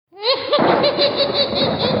The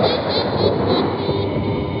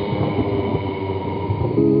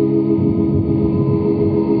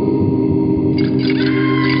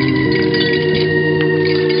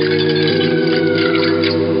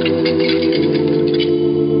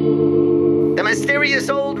Mysterious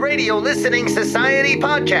Old Radio Listening Society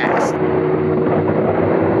podcast.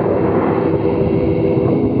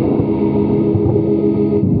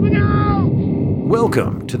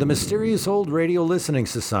 Welcome to the Mysterious Old Radio Listening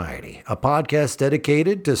Society, a podcast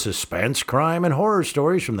dedicated to suspense, crime, and horror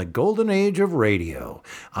stories from the golden age of radio.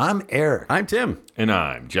 I'm Eric. I'm Tim. And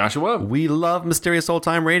I'm Joshua. We love mysterious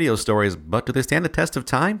old-time radio stories, but do they stand the test of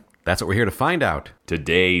time? That's what we're here to find out.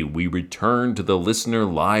 Today, we return to the listener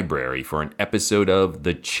library for an episode of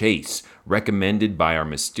The Chase, recommended by our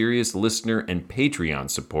mysterious listener and Patreon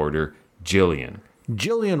supporter, Jillion.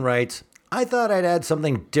 Jillion writes, I thought I'd add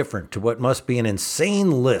something different to what must be an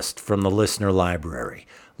insane list from the listener library.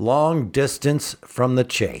 Long Distance from the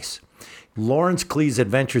Chase. Lawrence Klee's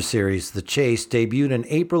adventure series, The Chase, debuted in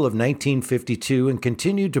April of 1952 and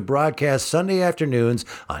continued to broadcast Sunday afternoons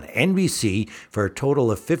on NBC for a total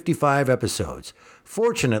of 55 episodes.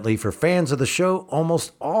 Fortunately for fans of the show,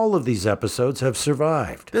 almost all of these episodes have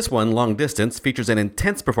survived. This one, Long Distance, features an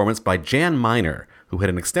intense performance by Jan Miner, who had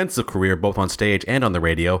an extensive career both on stage and on the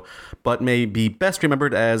radio, but may be best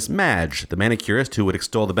remembered as Madge, the manicurist who would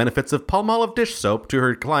extol the benefits of Palmolive dish soap to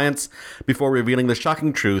her clients before revealing the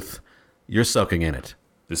shocking truth: you're soaking in it.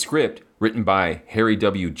 The script, written by Harry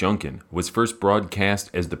W. Junkin, was first broadcast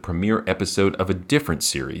as the premiere episode of a different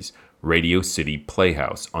series, Radio City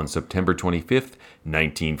Playhouse, on September 25th,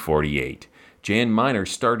 1948. Jan Miner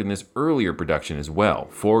starred in this earlier production as well,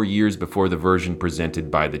 4 years before the version presented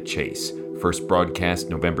by The Chase, first broadcast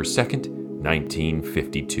November 2nd,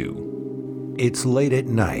 1952. It's late at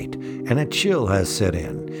night, and a chill has set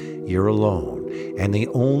in. You're alone, and the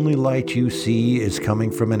only light you see is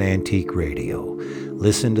coming from an antique radio.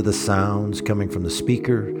 Listen to the sounds coming from the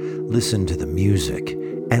speaker, listen to the music,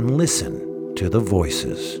 and listen to the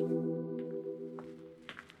voices.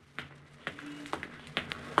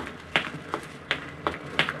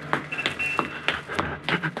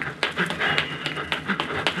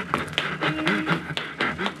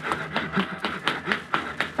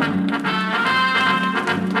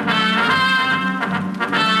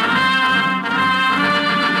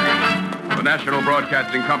 National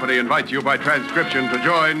Broadcasting Company invites you by transcription to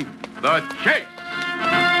join The Chase.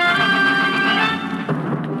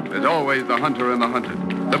 There's always the hunter and the hunted,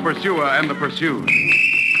 the pursuer and the pursued.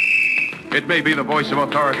 It may be the voice of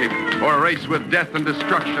authority or a race with death and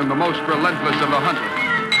destruction, the most relentless of the hunters.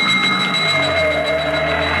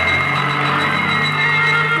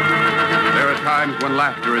 There are times when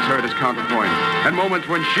laughter is heard as counterpoint, and moments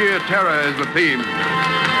when sheer terror is the theme.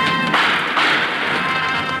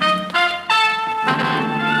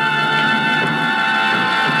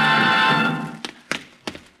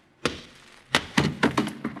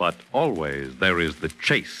 But always there is the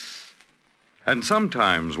chase. And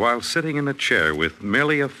sometimes, while sitting in a chair with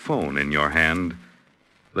merely a phone in your hand,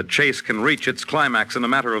 the chase can reach its climax in a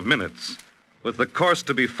matter of minutes, with the course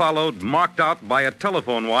to be followed marked out by a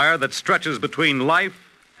telephone wire that stretches between life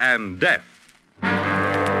and death.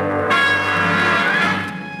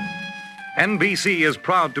 NBC is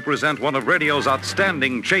proud to present one of radio's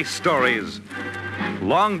outstanding chase stories,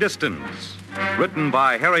 Long Distance, written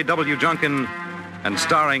by Harry W. Junkin and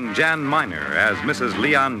starring Jan Miner as Mrs.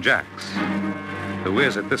 Leon Jacks, who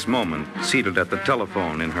is at this moment seated at the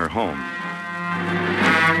telephone in her home.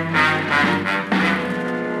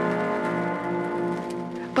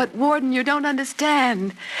 But, Warden, you don't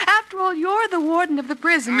understand. After all, you're the warden of the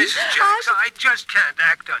prison. Mrs. Jacks, I just can't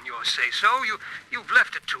act on your say-so. You've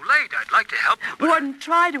left it too late. I'd like to help you, but... Warden,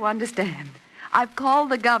 try to understand. I've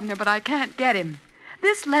called the governor, but I can't get him.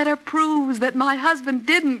 This letter proves that my husband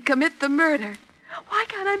didn't commit the murder. Why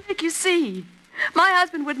can't I make you see? My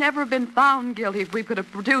husband would never have been found guilty if we could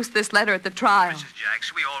have produced this letter at the trial. Mrs.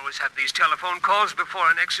 Jacks, we always have these telephone calls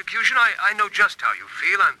before an execution. I know just how you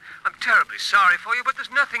feel. I'm terribly sorry for you, but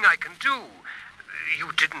there's nothing I can do.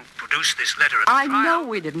 You didn't produce this letter at the trial. I know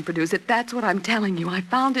we didn't produce it. That's what I'm telling you. I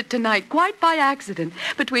found it tonight, quite by accident,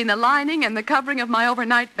 between the lining and the covering of my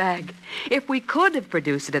overnight bag. If we could have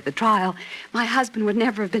produced it at the trial, my husband would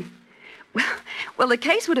never have been... Well, the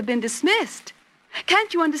case would have been dismissed.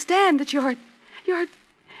 Can't you understand that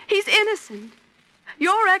he's innocent?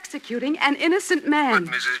 You're executing an innocent man.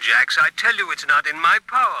 But, Mrs. Jacks, I tell you it's not in my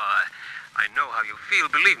power. I know how you feel,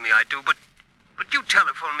 believe me, I do, but you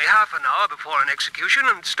telephone me half an hour before an execution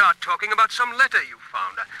and start talking about some letter you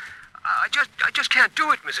found. I just can't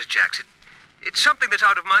do it, Mrs. Jacks. It's something that's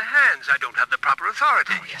out of my hands. I don't have the proper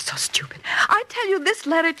authority. Oh, you're so stupid. I tell you, this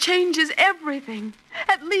letter changes everything.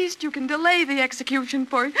 At least you can delay the execution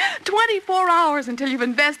for 24 hours until you've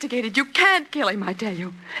investigated. You can't kill him, I tell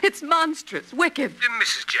you. It's monstrous, wicked.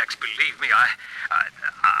 Mrs. Jacks, believe me,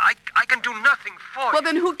 I can do nothing for you. Well,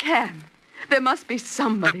 then who can? There must be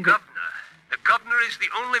somebody. The governor. The governor is the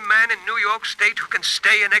only man in New York State who can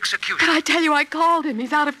stay an execution. But I tell you, I called him.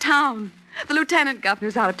 He's out of town. The lieutenant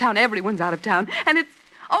governor's out of town. Everyone's out of town. And it's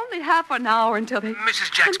only half an hour until they... Mrs.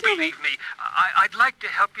 Jacks, believe me, I'd like to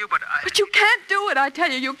help you, but But you can't do it, I tell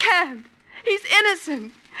you. You can't. He's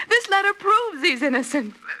innocent. This letter proves he's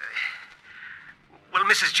innocent. Well,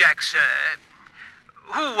 Mrs. Jacks,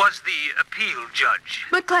 who was the appeal judge?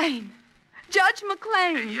 McLean. Judge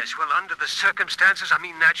McLean. Yes, well, under the circumstances, I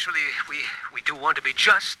mean, naturally, we do want to be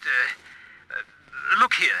just.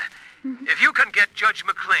 Look here. If you can get Judge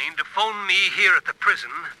McLean to phone me here at the prison,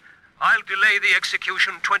 I'll delay the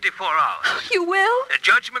execution 24 hours. You will?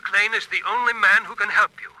 Judge McLean is the only man who can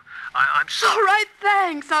help you. I'm sorry. All right,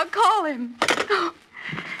 thanks. I'll call him. Oh.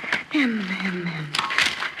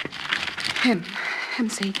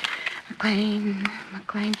 MC.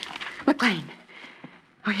 McLean.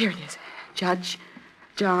 Oh, here it is. Judge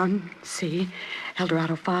John C.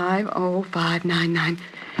 Eldorado 50599.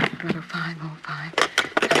 Eldorado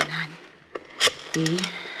 50599. B.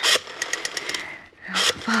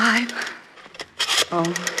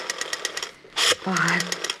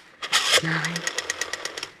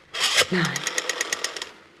 50599.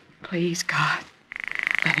 Please, God,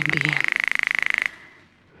 let him be in.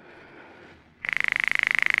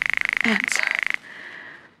 Answer.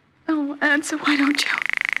 Oh, answer, why don't you?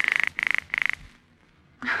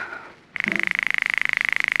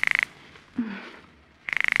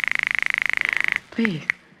 Please.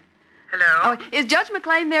 Hello? Oh, is Judge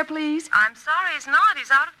McLean there, please? I'm sorry, he's not.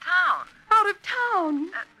 He's out of town. Out of town?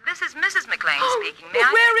 This is Mrs. McLean speaking. May Well,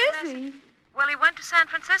 I where take is a message? he? Well, he went to San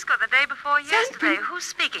Francisco the day before yesterday. Who's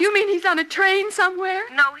speaking? You mean he's on a train somewhere?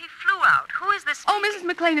 No, he flew out. Who is this speaking? Oh, Mrs.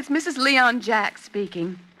 McLean, it's Mrs. Leon Jacks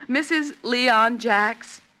speaking. Mrs. Leon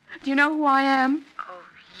Jacks. Do you know who I am? Oh,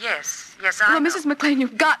 yes. Yes, I Well, know. Mrs. McLean,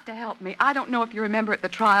 you've got to help me. I don't know if you remember at the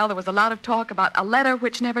trial, there was a lot of talk about a letter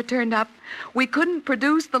which never turned up. We couldn't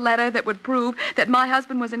produce the letter that would prove that my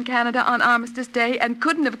husband was in Canada on Armistice Day and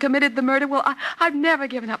couldn't have committed the murder. Well, I've never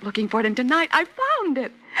given up looking for it, and tonight I found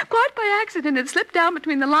it. Quite by accident, it slipped down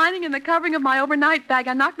between the lining and the covering of my overnight bag.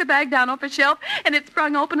 I knocked the bag down off a shelf, and it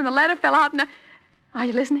sprung open, and the letter fell out, and Are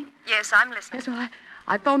you listening? Yes, I'm listening. Yes, well,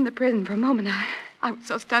 I phoned the prison for a moment. I was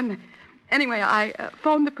so stunned. Anyway, I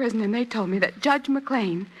phoned the prison, and they told me that Judge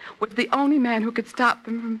McLean was the only man who could stop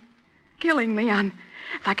them from killing Leon.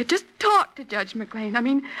 If I could just talk to Judge McLean,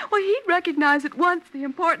 he'd recognize at once the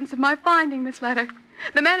importance of my finding this letter.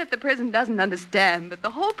 The man at the prison doesn't understand that the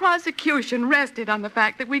whole prosecution rested on the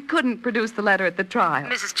fact that we couldn't produce the letter at the trial.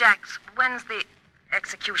 Mrs. Jacks, when's the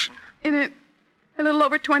execution? In a little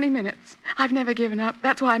over 20 minutes. I've never given up.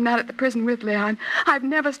 That's why I'm not at the prison with Leon. I've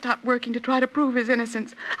never stopped working to try to prove his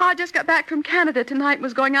innocence. I just got back from Canada tonight and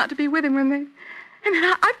was going out to be with him when And then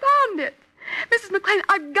I found it. Mrs. McLean,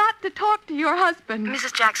 I've got to talk to your husband.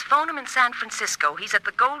 Mrs. Jacks, phone him in San Francisco. He's at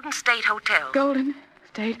the Golden State Hotel. Golden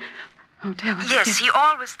State Hotel? Yes, he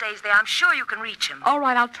always stays there. I'm sure you can reach him. All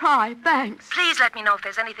right, I'll try. Thanks. Please let me know if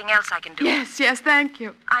there's anything else I can do. Yes, thank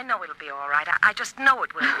you. I know it'll be all right. I just know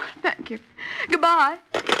it will. Thank you. Goodbye.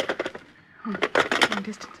 Long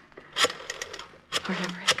distance.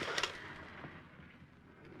 Whatever it is.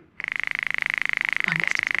 Long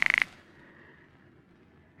distance.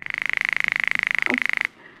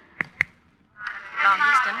 Long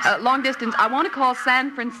distance? Long distance. I want to call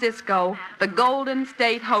San Francisco, the Golden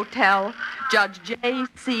State Hotel, Judge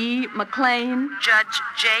J.C. McLean. Judge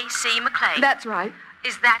J.C. McLean. That's right.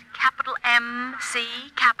 Is that capital M.C.,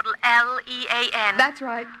 capital L.E.A.N.? That's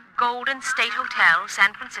right. Golden State Hotel,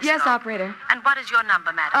 San Francisco. Yes, operator. And what is your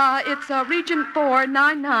number, madam? It's Regent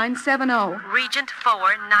 49970. Regent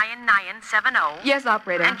 49970. Yes,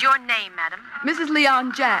 operator. And your name, madam? Mrs.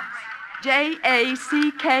 Leon Jacks. Jacks.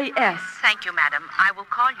 Thank you, madam. I will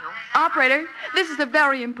call you. Operator, this is a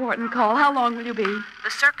very important call. How long will you be?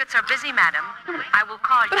 The circuits are busy, madam. I will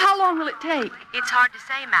call you. But how long will it take? It's hard to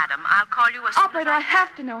say, madam. I'll call you as soon Operator, I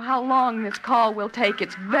have to know how long this call will take.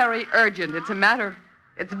 It's very urgent. It's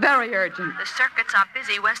very urgent. The circuits are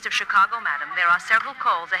busy west of Chicago, madam. There are several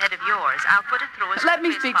calls ahead of yours. I'll put it through as Let me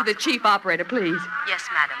quickly as speak to the possible. chief operator, please. Yes,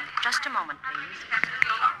 madam. Just a moment, please.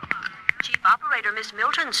 Chief operator. operator, Miss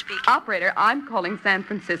Milton speaking. Operator, I'm calling San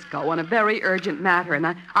Francisco on a very urgent matter, and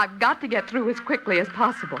I've got to get through as quickly as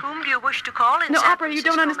possible. Whom do you wish to call in No, San operator, you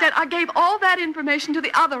don't Francisco, understand. I gave all that information to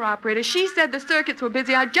the other operator. She said the circuits were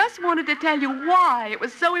busy. I just wanted to tell you why it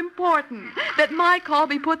was so important that my call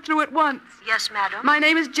be put through at once. Yes, madam. My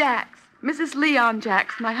name is Jax, Mrs. Leon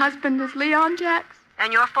Jax. My husband is Leon Jax.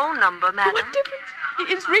 And your phone number, madam? What difference?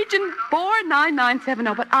 It's region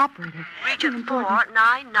 49970, but operator. Region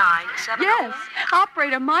 49970. Yes,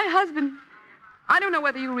 operator, my husband. I don't know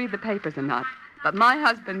whether you read the papers or not, but my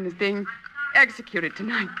husband is being executed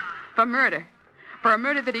tonight for murder. For a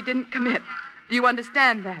murder that he didn't commit. Do you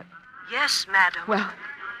understand that? Yes, madam. Well,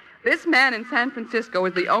 this man in San Francisco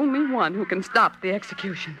is the only one who can stop the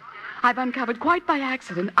execution. I've uncovered, quite by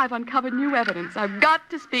accident, I've uncovered new evidence. I've got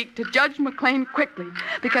to speak to Judge McLean quickly,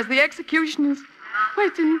 because the execution is, well,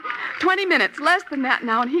 it's in 20 minutes, less than that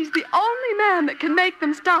now, and he's the only man that can make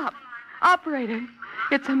them stop. Operator,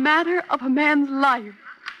 it's a matter of a man's life.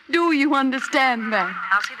 Do you understand that?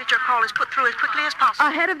 I'll see that your call is put through as quickly as possible.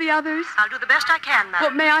 Ahead of the others? I'll do the best I can, madam.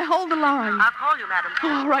 Well, may I hold the line? I'll call you, madam.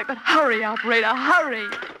 All right, but hurry, operator, hurry.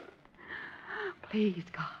 Please,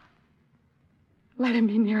 God. Let him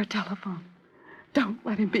be near a telephone. Don't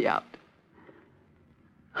let him be out.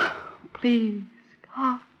 Please,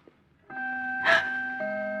 God.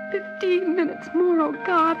 15 minutes more, oh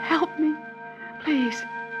God, help me. Please.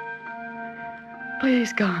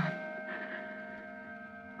 Please, God.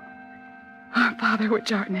 Our Father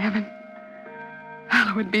which art in heaven,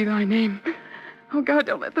 hallowed be thy name. Oh God,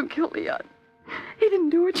 don't let them kill Leon. He didn't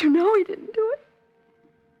do it, you know he didn't do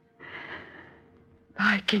it.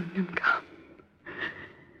 Thy kingdom come.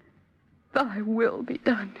 Thy will be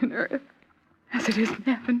done in earth as it is in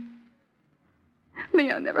heaven.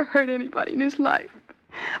 Leon never hurt anybody in his life.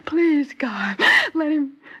 Please, God, let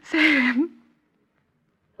him save him.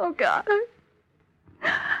 Oh, God,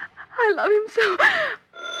 I love him so.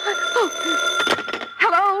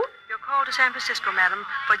 Hello? Your call to San Francisco, madam,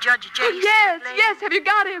 for Judge J. Yes, McLean. yes, have you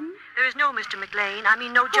got him? There is no Mr. McLean. I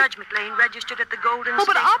mean, no Judge McLean registered at the Golden Oh,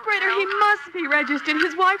 but State operator, Hotel. he must be registered.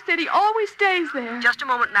 His wife said he always stays there. Just a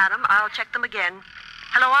moment, madam. I'll check them again.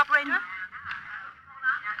 Hello, operator?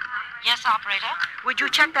 Yes, operator? Would you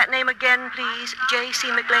check that name again, please? J.C.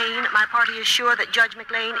 McLean. My party is sure that Judge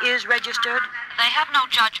McLean is registered. They have no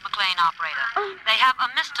Judge McLean, operator. They have a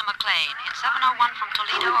Mr. McLean in 701 from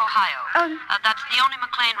Toledo, Ohio. That's the only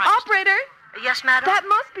McLean registered. Operator? Yes, madam? That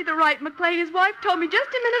must be the right McLean. His wife told me just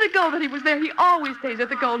a minute ago that he was there. He always stays at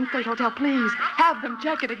the Golden State Hotel. Please, have them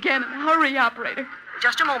check it again and hurry, operator.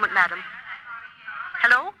 Just a moment, madam.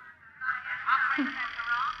 Hello?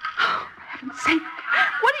 Oh, for heaven's sake.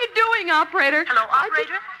 What are you doing, operator? Hello,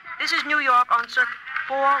 operator? This is New York on circuit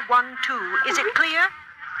 412. Is it clear?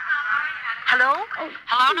 Hello?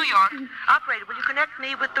 Hello, New York. Operator, will you connect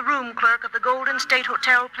me with the room clerk of the Golden State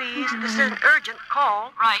Hotel, please? This is an urgent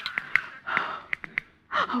call. Right.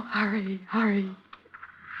 Oh, hurry, hurry.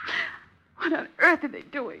 What on earth are they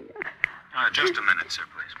doing? Just a minute, sir,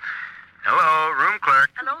 please. Hello, room clerk.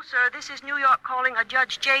 Hello, sir. This is New York calling a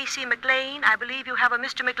Judge J.C. McLean. I believe you have a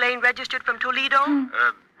Mr. McLean registered from Toledo.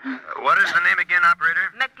 What is the name again,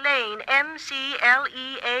 operator? McLean,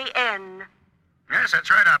 M-C-L-E-A-N. Yes,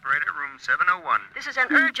 that's right, operator. Room 701. This is an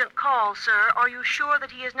urgent call, sir. Are you sure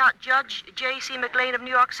that he is not Judge J.C. McLean of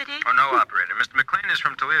New York City? Oh, no, operator. Mr. McLean is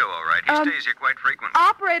from Toledo, all right. He stays here quite frequently.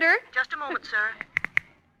 Operator? Just a moment, sir.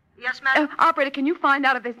 Yes, madam? Operator, can you find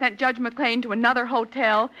out if they sent Judge McLean to another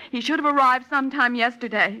hotel? He should have arrived sometime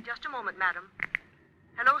yesterday. Just a moment, madam.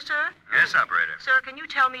 Hello, sir? Yes, operator. Sir, can you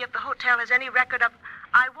tell me if the hotel has any record of...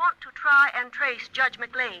 I want to try and trace Judge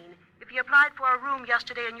McLean. If he applied for a room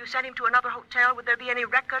yesterday and you sent him to another hotel, would there be any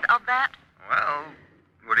record of that? Well,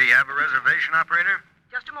 would he have a reservation, operator?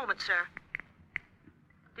 Just a moment, sir.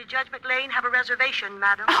 Did Judge McLean have a reservation,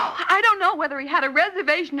 madam? Oh, I don't know whether he had a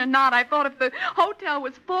reservation or not. I thought if the hotel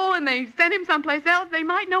was full and they sent him someplace else, they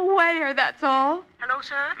might know where, that's all. Hello,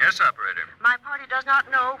 sir? Yes, operator. My party does not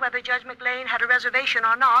know whether Judge McLean had a reservation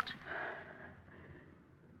or not.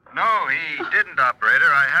 No, he didn't, operator.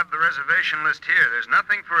 I have the reservation list here. There's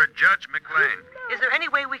nothing for a Judge McLean. Is there any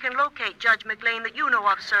way we can locate Judge McLean that you know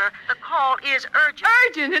of, sir? The call is urgent.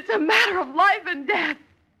 Urgent? It's a matter of life and death.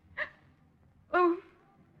 Oh,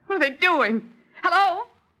 what are they doing? Hello?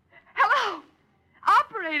 Hello?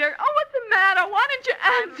 Operator? Oh, what's the matter? Why didn't you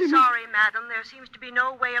answer I'm sorry, madam. There seems to be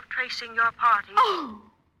no way of tracing your party. Oh,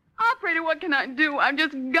 operator, what can I do? I've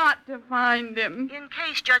just got to find him. In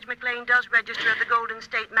case Judge McLean does register at the Golden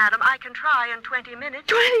State, madam, I can try in 20 minutes.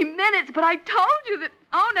 20 minutes? But I told you that...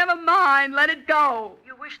 Oh, never mind. Let it go.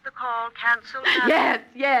 You wish the call canceled, madam? Yes,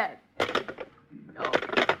 yes. No.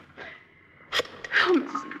 Oh,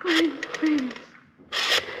 Mrs. McLean, please.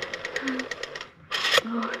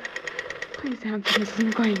 Oh, please answer, Mrs.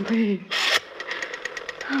 McLean, please.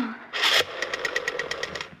 Oh.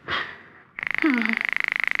 Oh,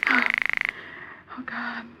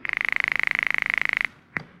 God.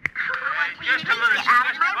 Just a minute.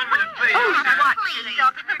 1 minute, please.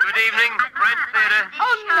 Good evening, Brent Theater.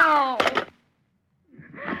 Oh, no.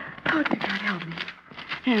 Oh, dear God, help me.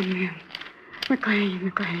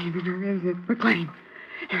 McLean, where is it? McLean.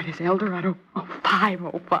 Here it is, Eldorado. Oh,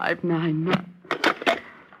 50599.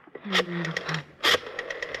 Eldorado 5.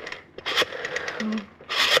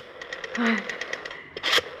 5.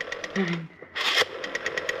 9.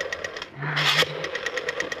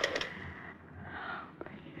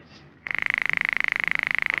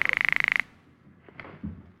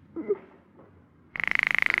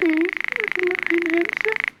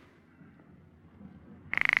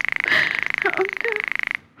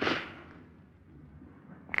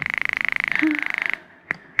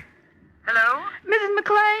 Hello? Mrs.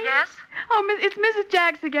 McLean? Yes? Oh, it's Mrs.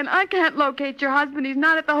 Jacks again. I can't locate your husband. He's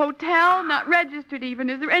not at the hotel, not registered even.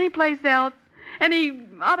 Is there any place else? Any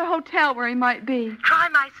other hotel where he might be? Try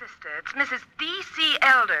my sister. It's Mrs. D.C.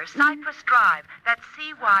 Elder, Cypress Drive. That's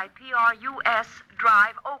C-Y-P-R-U-S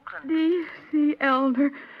Drive, Oakland. D.C.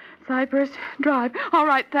 Elder, Cypress Drive. All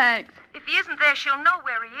right, thanks. If he isn't there, she'll know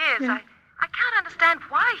where he is. Yeah. I can't understand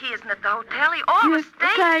why he isn't at the hotel. He always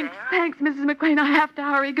stays Thanks, there. thanks, Mrs. McLean. I have to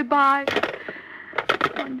hurry. Goodbye.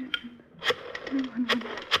 Please.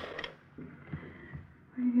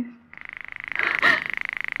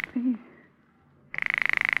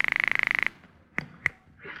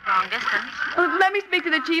 Long distance. Let me speak to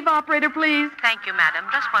the chief operator, please. Thank you, madam.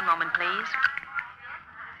 Just one moment, please.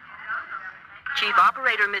 Chief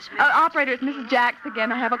operator, Miss... Operator, it's Mrs. Jacks again.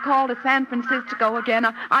 I have a call to San Francisco again.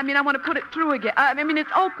 I want to put it through again. It's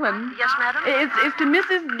Oakland. Yes, madam? It's to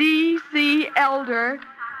Mrs. D.C. Elder,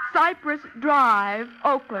 Cypress Drive,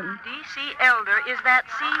 Oakland. D.C. Elder, is that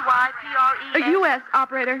C-Y-P-R-E-S? U.S.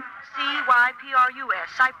 operator. C-Y-P-R-U-S,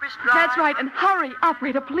 Cypress Drive? That's right, and hurry,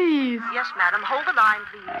 operator, please. Yes, madam. Hold the line,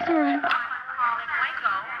 please. All right.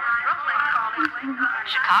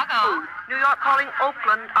 Chicago. New York calling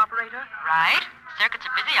Oakland, operator. Right. Circuit's a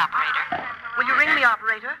busy, operator. Will you ring me,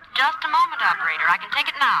 operator? Just a moment, operator. I can take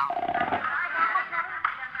it now.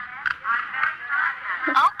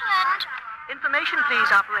 Oakland. Information,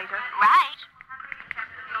 please, operator. Right.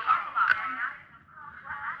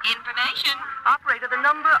 Information. Operator, the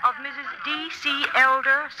number of Mrs. D.C.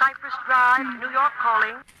 Elder, Cypress Drive, New York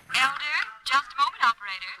calling. Elder. Just a moment,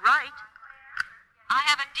 operator. Right. I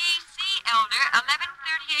have a D.C. Elder,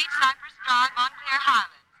 1138 Cypress Drive, Montclair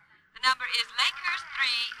Highlands. The number is Lakehurst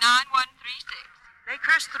 39136.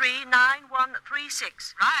 Lakehurst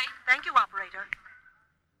 39136. Right. Thank you, operator.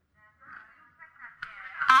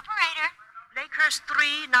 Operator. Lakehurst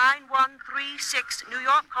 39136, New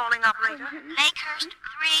York calling, operator. Lakehurst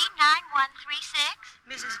 39136.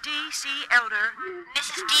 Mrs. D.C. Elder.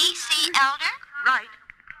 Mrs. D.C. Elder? Right.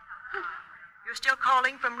 You're still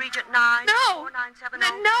calling from Regent 9? No.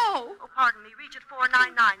 4970? No. Oh, pardon me. Regent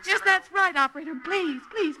 49970. Yes, that's right, operator. Please,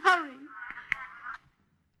 hurry.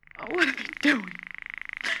 Oh, what are they doing?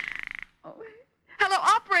 Oh, hello,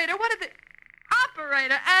 operator. What are they...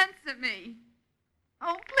 Operator, answer me.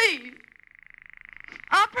 Oh, please.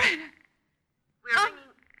 Operator. We're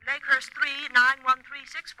ringing Lakehurst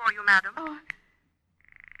 39136 for you, madam. Oh,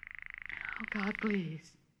 God,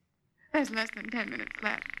 please. There's less than 10 minutes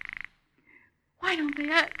left. Why don't they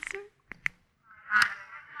answer?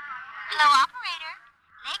 Hello, operator.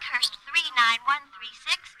 Lakehurst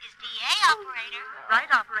 39136 is DA, operator. Right,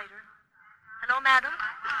 operator. Hello, madam.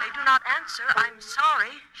 They do not answer. I'm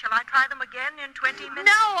sorry. Shall I try them again in 20 minutes?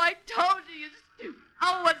 No, I told you, you stupid.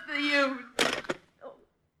 Oh, what's the use? Oh.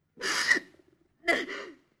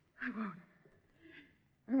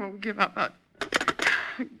 I won't give up. I'll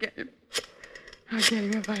get him. I'll get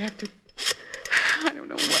him if I have to. I don't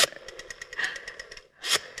know what.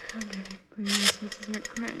 I'll get him, please, Mrs.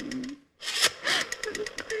 McLean.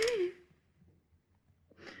 Please.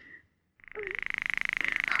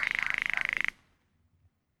 Hurry.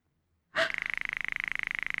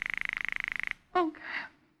 Okay.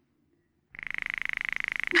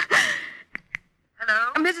 Hello?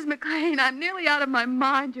 Mrs. McLean, I'm nearly out of my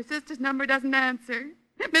mind. Your sister's number doesn't answer.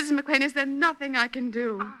 Mrs. McLean, is there nothing I can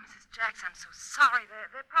do? Oh, Mrs. Jacks, I'm so sorry.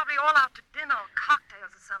 They're probably all out to dinner or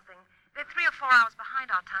cocktails or something. They're 3 or 4 hours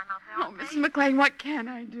behind our time out there, Oh, aren't they? Mrs. McLean, what can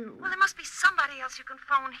I do? Well, there must be somebody else you can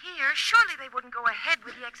phone here. Surely they wouldn't go ahead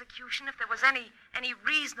with the execution if there was any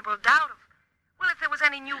reasonable doubt of... Well, if there was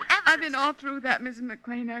any new evidence... I've been all through that, Mrs.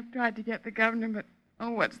 McLean. I've tried to get the governor, but,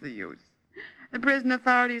 oh, what's the use? The prison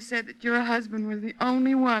authorities said that your husband was the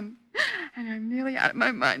only one. And I'm nearly out of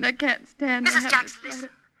my mind. I can't stand to Mrs. have Jackson, this listen.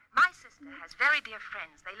 letter. My sister has very dear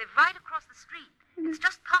friends. They live right across the street. It's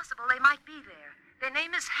just possible they might be there. Their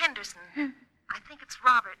name is Henderson. I think it's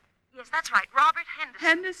Robert. Yes, that's right, Robert Henderson.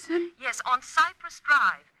 Henderson? Yes, on Cypress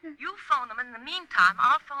Drive. You phone them. In the meantime,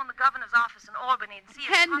 I'll phone the governor's office in Albany and see if...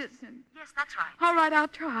 Henderson? Yes, that's right. All right, I'll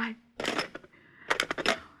try.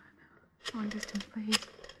 Long distance, please.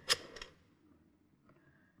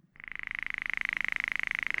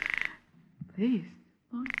 Please,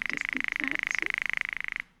 long distance, that's it.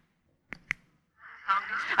 Long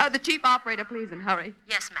distance? The chief operator, please, and hurry.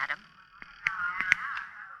 Yes, madam.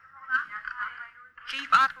 Chief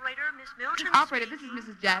operator, Miss Milton. Operator, this is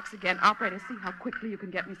Mrs. Jacks again. Operator, see how quickly you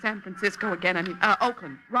can get me San Francisco again.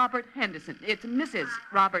 Oakland. Robert Henderson. It's Mrs.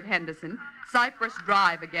 Robert Henderson. Cypress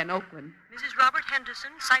Drive again, Oakland. Mrs. Robert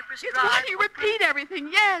Henderson, Cypress It's Drive. why you repeat everything.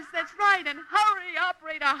 Yes, that's right. And hurry,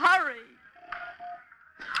 operator, hurry.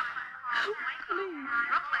 Oh, please.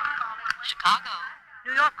 Chicago.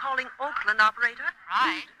 New York calling Oakland, operator.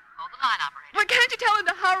 Right. Hold the line, operator. Well, can't you tell him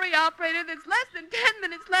to hurry, operator? There's less than 10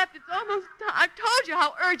 minutes left. It's almost time. I've told you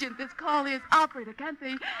how urgent this call is. Operator, can't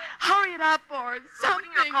they hurry it up or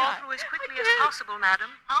something? Putting your call through as quickly as possible,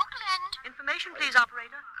 madam. Oakland. Information, please,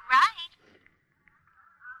 operator. Right.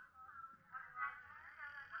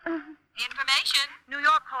 Information. New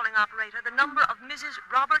York calling operator. The number of Mrs.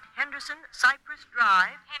 Robert Henderson, Cypress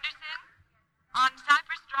Drive. Henderson. On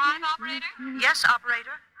Cypress Drive, operator? Yes,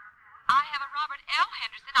 operator. I have a Robert L.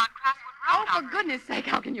 Henderson on Crestwood Road. Oh, for goodness sake,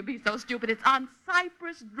 how can you be so stupid? It's on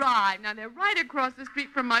Cypress Drive. Now, they're right across the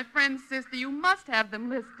street from my friend's sister. You must have them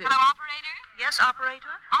listed. Hello, operator? Yes,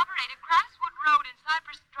 operator. Operator, Crestwood Road and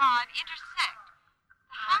Cypress Drive intersect.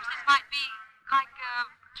 The houses might be like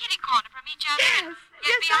kitty corner from each other.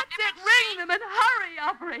 Yes, that's it. Ring them and hurry,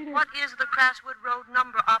 operator. What is the Crestwood Road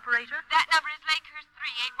number, operator? That number is Lakehurst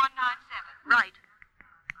 38197. Right.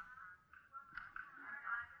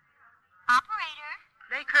 Operator.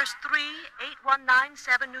 Lakehurst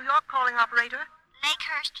 38197, New York calling operator.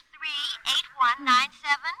 Lakehurst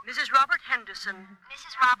 38197. Mrs. Robert Henderson.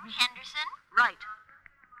 Mrs. Robert Henderson. Right.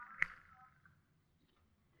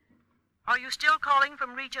 Are you still calling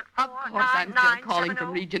from Regent 49970? Of course I'm still calling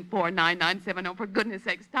from Regent 49970. For goodness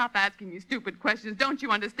sake, stop asking me stupid questions. Don't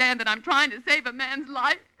you understand that I'm trying to save a man's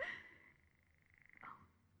life?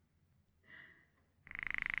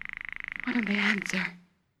 Why don't they answer?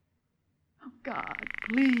 Oh, God,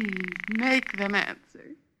 please, make them answer.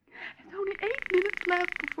 There's only 8 minutes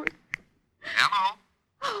left before... Hello?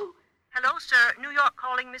 Oh. Hello, sir. New York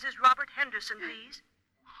calling Mrs. Robert Henderson, please.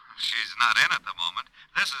 She's not in at the moment.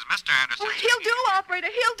 This is Mr. Henderson. Oh, he'll do, operator,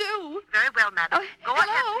 he'll do. Very well, madam. Go hello,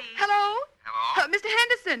 ahead, please. Hello? Hello? Mr.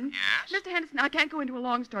 Henderson. Yes? Mr. Henderson, I can't go into a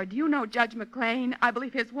long story. Do you know Judge McLean? I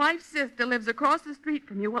believe his wife's sister lives across the street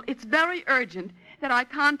from you. Well, it's very urgent that I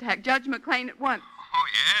contact Judge McLean at once. Oh,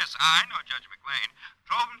 yes. I know Judge McLean.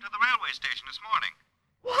 Drove him to the railway station this morning.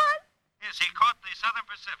 What? Yes, he caught the Southern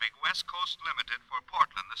Pacific West Coast Limited for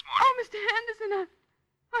Portland this morning. Oh, Mr. Henderson,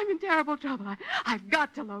 I'm in terrible trouble. I've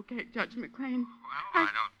got to locate Judge McLean. Well,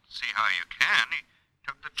 I don't see how you can. He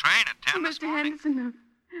took the train at 10 this Mr. morning. Henderson,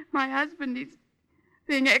 my husband, he's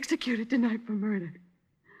being executed tonight for murder.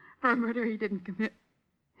 For a murder he didn't commit.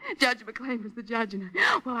 Judge McLean was the judge, and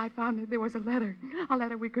I found that there was a letter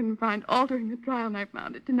we couldn't find altering the trial, and I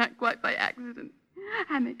found it tonight quite by accident.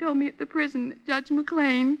 And they told me at the prison that Judge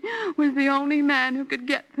McLean was the only man who could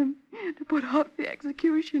get them to put off the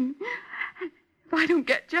execution. If I don't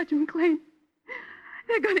get Judge McLean,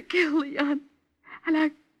 they're going to kill Leon.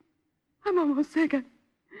 And I'm almost sick.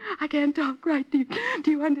 I can't talk right. Do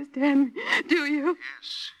you understand me? Do you?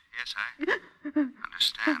 Yes, I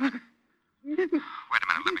understand. Wait a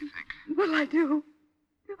minute, let me think. What'll I do?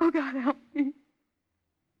 Oh, God, help me.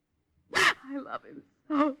 I love him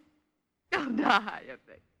so. I'll die if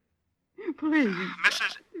they... Please.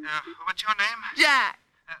 Mrs. What's your name? Jack.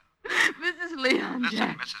 Mrs. Leon Listen,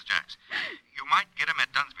 Jack. Mrs. Jacks. You might get him at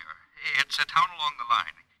Dunsmuir. It's a town along the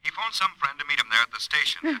line. He phoned some friend to meet him there at the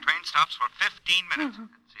station. The train stops for 15 minutes.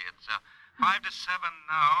 Let's see, it's 5 to 7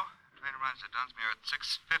 now. The train arrives at Dunsmuir at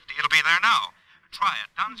 6:50. It'll be there now. Try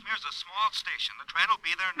it. Dunsmuir's a small station. The train will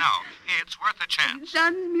be there now. It's worth a chance.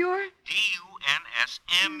 Dunsmuir?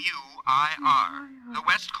 Dunsmuir. The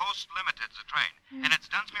West Coast Limited's a train. And it's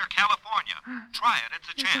Dunsmuir, California. Try it. It's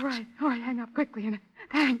a chance. All right, hang up quickly. And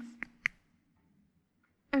thanks.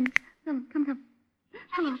 And come.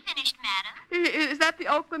 Have you finished, madam? Is that the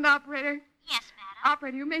Oakland operator? Yes, madam.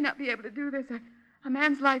 Operator, you may not be able to do this. A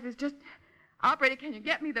man's life is just... Operator, can you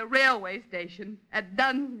get me the railway station at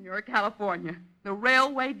Dunsmuir, California? The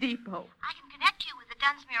railway depot. I can connect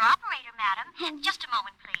Dunsmuir operator, madam. Just a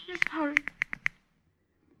moment, please. Just hurry.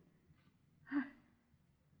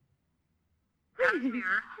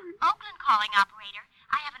 Dunsmuir. Oakland calling, operator.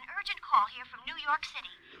 I have an urgent call here from New York City.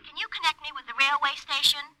 Can you connect me with the railway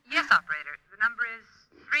station? Yes, operator. The number is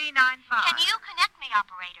 395. Can you connect me,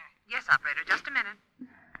 operator? Yes, operator. Just a minute.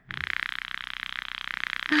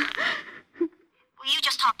 Will you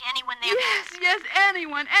just talk to anyone there? Yes,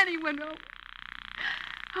 anyone.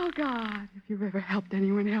 Oh, God, if you've ever helped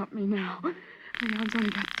anyone, help me now. Leon's only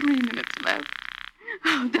got 3 minutes left.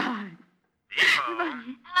 I'll die.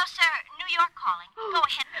 Hello, sir. New York calling. Go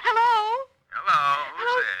ahead. Hello? Hello,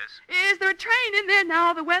 who's this? Is there a train in there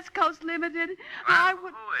now, the West Coast Limited? Who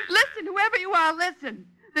is Listen, whoever you are, listen.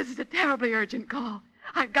 This is a terribly urgent call.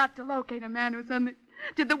 I've got to locate a man who's on the...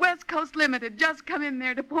 Did the West Coast Limited just come in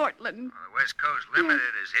there to Portland? Well, the West Coast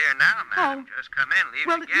Limited is here now, madam. Just come in. Leave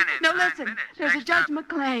again in 9 minutes. There's a Judge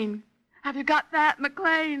McLean. Have you got that,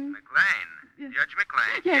 McLean? McLean? Judge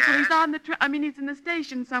McLean? Yes, well, he's on the he's in the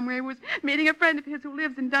station somewhere. He was meeting a friend of his who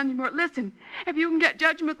lives in Dunmore. Listen, if you can get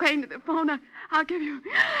Judge McLean to the phone, I'll give you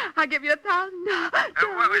 $1,000. What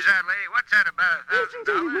was that, lady? What's that about $1,000? Listen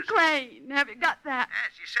to me, McLean. Have you got that?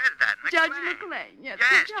 Yes, you said that, McLean. Judge McLean, yes.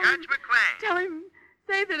 Yes, Judge McLean. Tell him,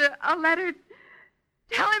 say that a letter,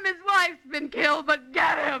 tell him his wife's been killed, but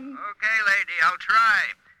get him. Okay, lady, I'll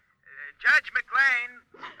try. Judge McLean,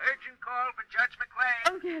 urgent call for Judge McLean.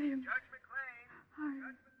 I'll get him. Judge McLean.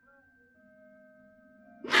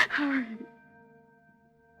 Hurry.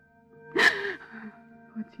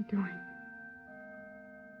 What's he doing?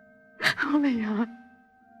 Oh, Leon.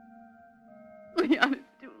 Leon,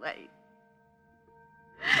 it's too late.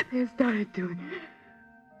 They started doing it.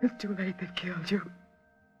 It's too late. They've killed you.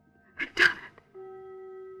 They've done it.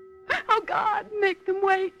 Oh, God, make them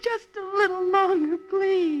wait just a little longer,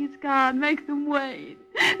 please. God, make them wait.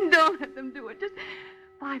 Don't let them do it. Just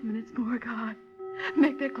 5 minutes more, God.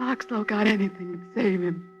 Make their clock slow, God, anything to save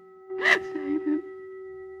him. Save him.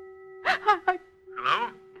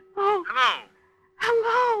 Hello? Oh.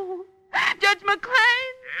 Hello. Judge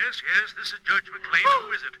McLean? Yes, this is Judge McLean.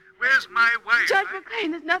 Who is it? Where's my wife? Judge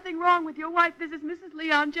McLean, there's nothing wrong with your wife. This is Mrs.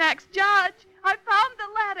 Leon Jacks. Judge, I found the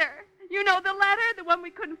letter. You know the letter? The one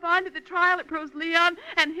we couldn't find at the trial. It proves Leon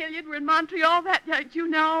and Hilliard were in Montreal. That, you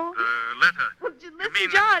know. The letter? Well,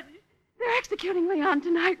 listen, Judge. They're executing Leon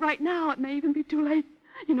tonight, right now. It may even be too late.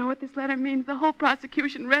 You know what this letter means? The whole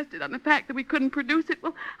prosecution rested on the fact that we couldn't produce it.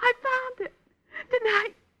 Well, I found it.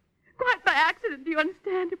 Tonight. Quite by accident, do you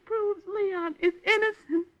understand? It proves Leon is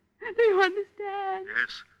innocent. Do you understand?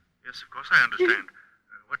 Yes, of course I understand.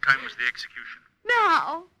 What time was the execution?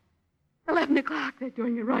 Now. 11 o'clock. They're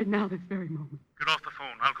doing it right now, this very moment. Get off the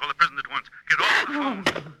phone. I'll call the prison at once. Get off the phone.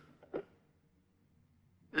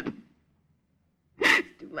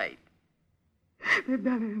 It's too late. They've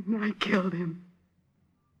done it, and I killed him.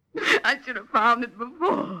 I should have found it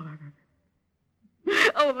before.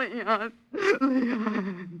 Oh, Leon.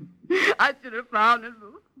 I should have found it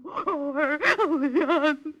before. Oh,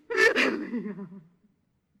 Leon.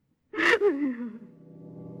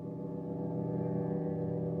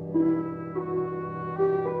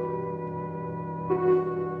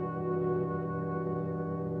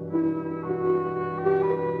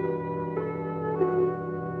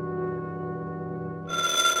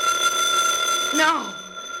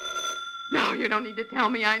 No, you don't need to tell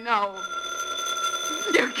me. I know.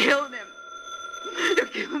 You killed him. You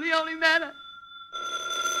killed the only man.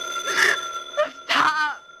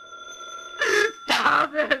 Stop.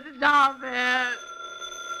 Stop it. Stop it.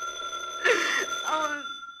 Oh.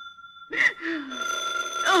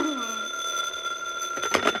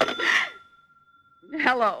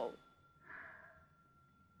 Hello.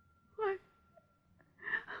 What?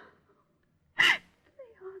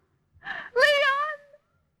 Leon!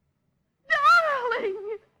 Darling!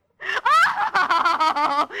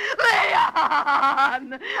 Oh!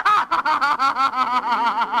 Leon!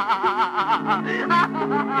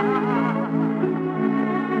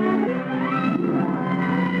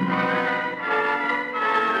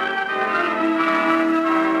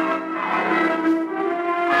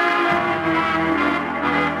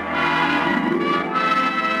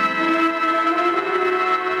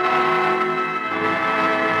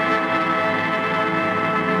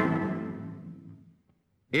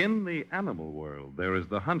 In the animal world, there is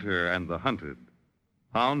the hunter and the hunted,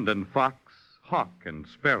 hound and fox, hawk and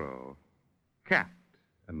sparrow, cat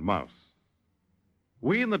and mouse.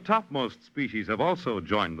 We in the topmost species have also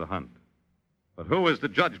joined the hunt. But who is to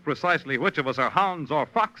judge precisely which of us are hounds or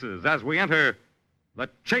foxes as we enter the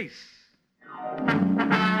chase?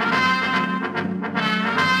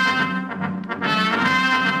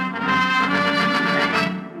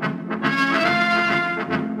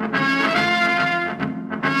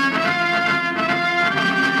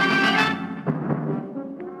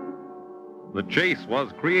 Chase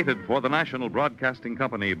was created for the National Broadcasting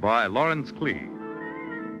Company by Lawrence Klee.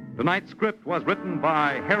 Tonight's script was written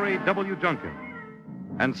by Harry W. Junkin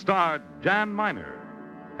and starred Jan Miner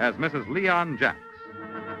as Mrs. Leon Jacks.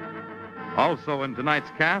 Also in tonight's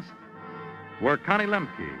cast were Connie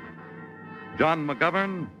Lemke, John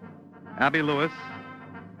McGovern, Abby Lewis,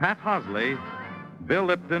 Pat Hosley, Bill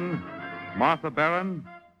Lipton, Martha Barron,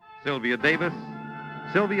 Sylvia Davis,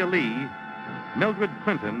 Sylvia Lee, Mildred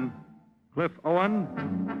Clinton, Cliff Owen,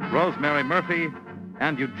 Rosemary Murphy,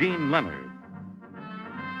 and Eugene Leonard.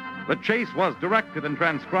 The Chase was directed and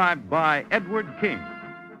transcribed by Edward King.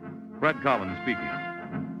 Fred Collins speaking.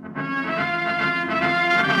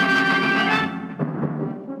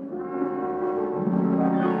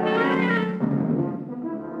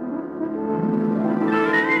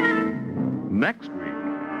 Next week,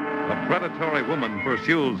 a predatory woman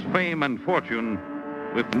pursues fame and fortune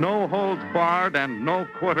with no holds barred and no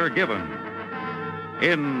quarter given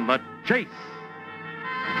in The Chase.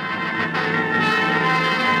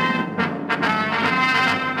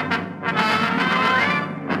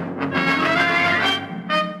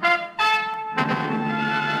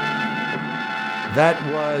 That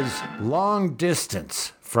was Long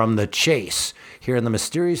Distance from The Chase here in the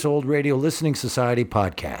Mysterious Old Radio Listening Society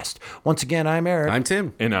podcast. Once again, I'm Eric. I'm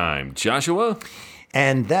Tim. And I'm Joshua.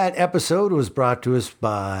 And that episode was brought to us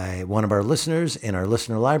by one of our listeners in our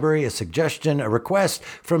listener library, a suggestion, a request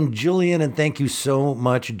from Jillion. And thank you so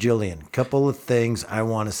much, Jillion. Couple of things I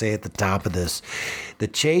want to say at the top of this. The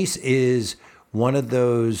Chase is one of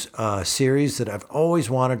those series that I've always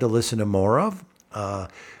wanted to listen to more of.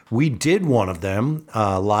 We did one of them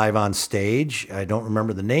live on stage. I don't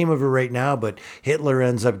remember the name of it right now, but Hitler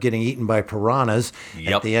ends up getting eaten by piranhas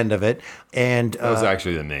at the end of it. And that was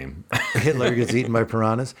actually the name. Hitler gets eaten by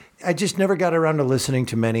piranhas. I just never got around to listening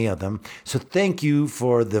to many of them. So thank you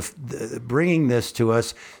for the bringing this to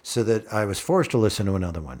us so that I was forced to listen to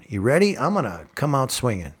another one. You ready? I'm going to come out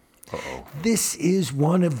swinging. Uh-oh. This is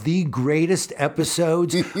one of the greatest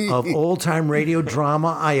episodes of old-time radio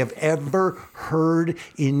drama I have ever heard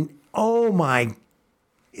in,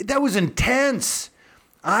 that was intense.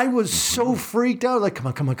 I was so freaked out. Like, come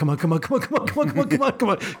on.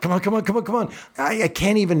 I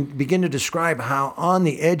can't even begin to describe how on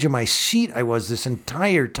the edge of my seat I was this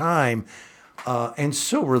entire time. And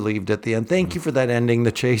so relieved at the end. Thank you for that ending,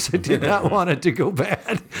 The Chase. I did not want it to go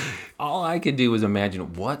bad. All I could do was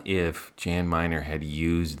imagine, what if Jan Miner had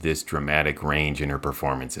used this dramatic range in her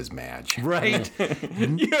performance as Madge? Right.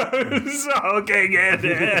 You're soaking in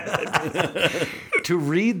it. To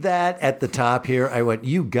read that at the top here, I went,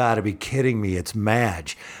 you got to be kidding me. It's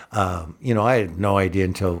Madge. I had no idea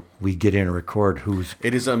until we get in and record who's...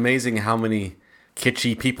 It is amazing how many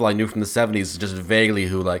kitschy people I knew from the 70s, just vaguely,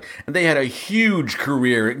 and they had a huge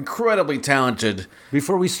career, incredibly talented.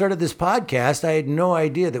 Before we started this podcast, I had no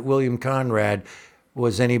idea that William Conrad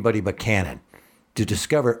was anybody but canon. To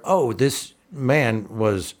discover, this man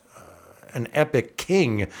was an epic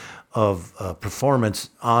king of performance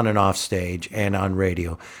on and off stage and on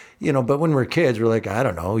radio. But when we're kids, we're like, I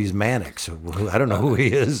don't know, he's manic, so I don't know who he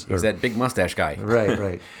is. He's that big mustache guy.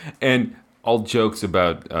 Right. And all jokes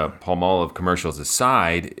about Palmolive commercials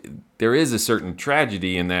aside, there is a certain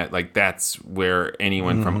tragedy in that, that's where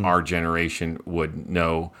anyone from our generation would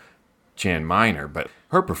know Jan Miner. But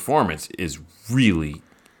her performance is really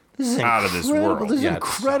out of this world. This is an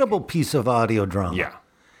incredible piece of audio drama. Yeah.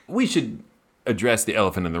 We should address the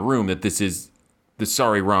elephant in the room, that this is the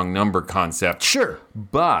sorry, wrong number concept. Sure.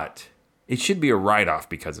 But it should be a write-off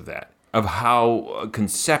because of that, of how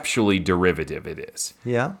conceptually derivative it is.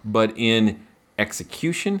 Yeah. But in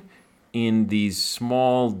execution, in these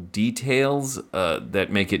small details that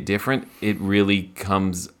make it different, it really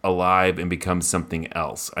comes alive and becomes something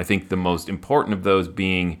else. I think the most important of those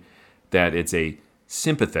being that it's a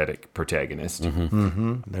sympathetic protagonist.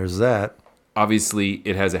 There's that. Obviously,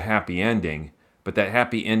 it has a happy ending, but that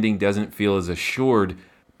happy ending doesn't feel as assured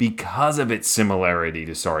because of its similarity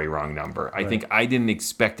to Sorry, Wrong Number. I think I didn't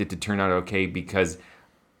expect it to turn out okay because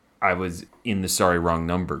I was in the Sorry, Wrong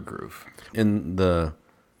Number groove. In the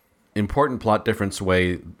important plot difference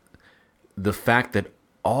way, the fact that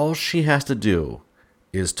all she has to do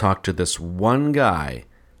is talk to this one guy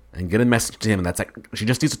and get a message to him, and that's she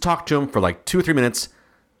just needs to talk to him for 2 or 3 minutes,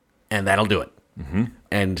 and that'll do it.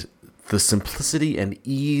 And the simplicity and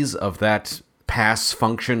ease of that pass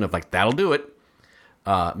function of that'll do it,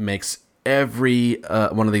 makes every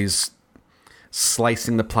one of these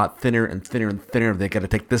slicing the plot thinner and thinner and thinner. They got to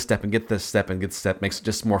take this step and get this step and get this step. Makes it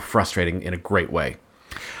just more frustrating in a great way.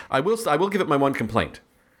 I will give it my one complaint.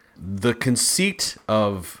 The conceit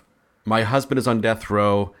of my husband is on death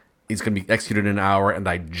row he's going to be executed in an hour, and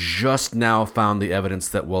I just now found the evidence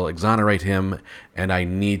that will exonerate him, and I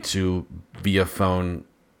need to, via phone,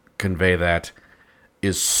 convey that,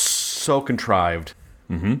 is so contrived.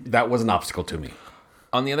 That was an obstacle to me.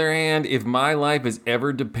 On the other hand, if my life is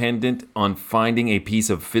ever dependent on finding a piece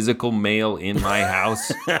of physical mail in my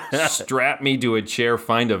house, strap me to a chair,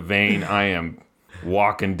 find a vein, I am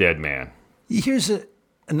walking dead man. Here's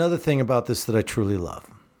another thing about this that I truly love.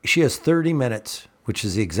 She has 30 minutes, which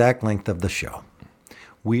is the exact length of the show.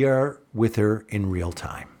 We are with her in real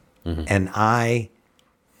time. And I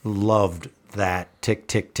loved that tick,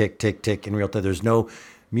 tick, tick, tick, tick in real time. There's no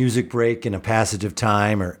music break in a passage of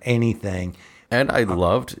time or anything. And I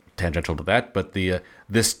loved, tangential to that, but the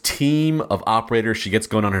this team of operators she gets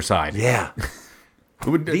going on her side. Yeah.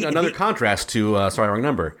 Another contrast to Sorry, Wrong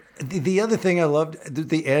Number. The other thing I loved, at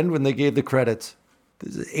the end when they gave the credits,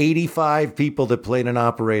 there's 85 people that played an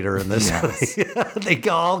operator in this. Yes. They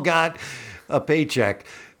all got a paycheck.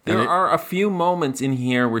 There are a few moments in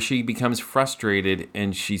here where she becomes frustrated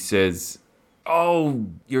and she says, "Oh,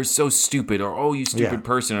 you're so stupid," or "Oh, you stupid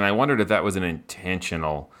person." And I wondered if that was an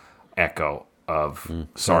intentional echo of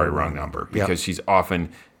Sorry, Wrong Number, because she's often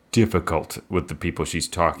difficult with the people she's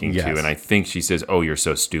talking to. And I think she says, "Oh, you're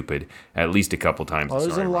so stupid," at least a couple times.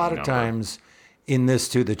 There's a lot of times in this,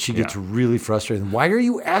 too, that she gets really frustrated. Why are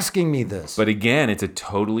you asking me this? But again, it's a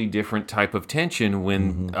totally different type of tension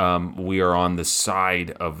when we are on the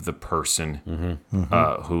side of the person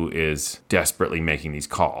who is desperately making these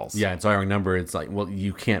calls. Yeah, and Sorry, Wrong Number, it's like, well,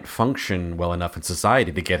 you can't function well enough in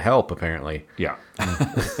society to get help, apparently. Yeah.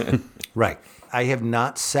 Right. I have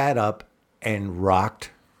not sat up and rocked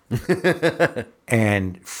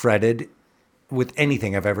and fretted with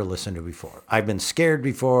anything I've ever listened to before. I've been scared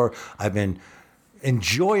before. I've been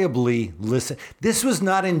enjoyably listening. This was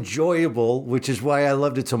not enjoyable, which is why I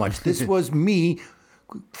loved it so much. This was me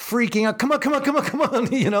freaking out. Come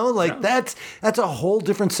on. You know, like that's a whole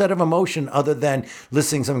different set of emotion other than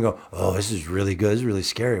listening to someone go, "Oh, this is really good. This is really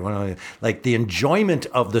scary." Like the enjoyment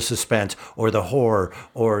of the suspense or the horror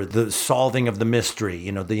or the solving of the mystery,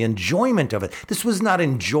 you know, the enjoyment of it. This was not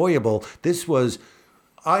enjoyable. This was,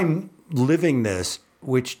 I'm living this,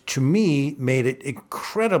 which to me made it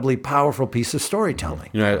incredibly powerful piece of storytelling.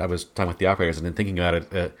 You know, I was talking with the operators and then thinking about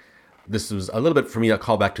it. This was a little bit for me a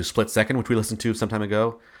callback to Split Second, which we listened to some time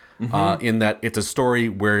ago, in that it's a story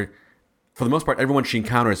where, for the most part, everyone she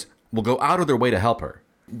encounters will go out of their way to help her.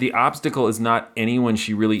 The obstacle is not anyone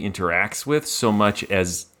she really interacts with so much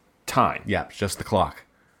as time. Yeah, it's just the clock.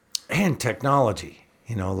 And technology,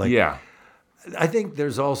 you know, like, I think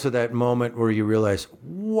there's also that moment where you realize,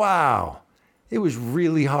 wow, it was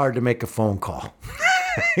really hard to make a phone call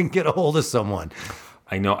and get a hold of someone.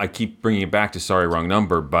 I know I keep bringing it back to Sorry, Wrong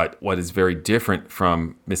Number, but what is very different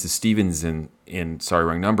from Mrs. Stevens in Sorry,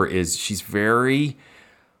 Wrong Number is she's very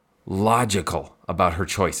logical about her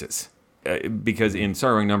choices. Because in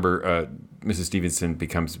Sorry, Wrong Number, Mrs. Stevenson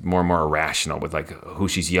becomes more and more irrational with like who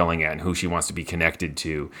she's yelling at and who she wants to be connected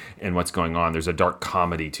to and what's going on. There's a dark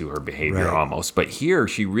comedy to her behavior almost. But here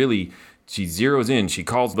she zeroes in. She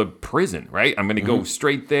calls the prison, right? I'm going to go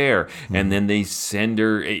straight there. And then they send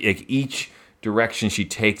her, each direction she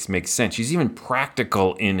takes makes sense. She's even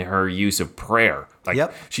practical in her use of prayer.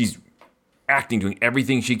 Like she's acting, doing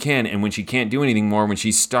everything she can, and when she can't do anything more, when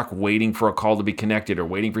she's stuck waiting for a call to be connected or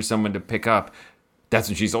waiting for someone to pick up, that's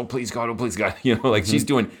when she's, oh please God, you know, like she's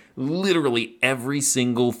doing literally every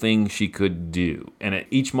single thing she could do. And at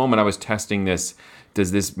each moment I was testing this,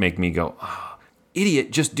 does this make me go, oh,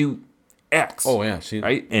 idiot, just do X? Oh yeah,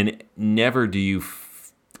 right? And never do you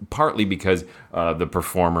partly because the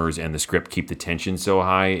performers and the script keep the tension so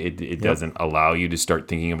high, it doesn't allow you to start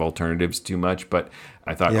thinking of alternatives too much. But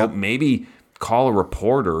I thought, oh, maybe call a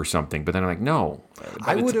reporter or something. But then I'm like, no.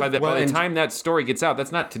 By the time that story gets out,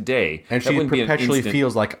 that's not today. And she perpetually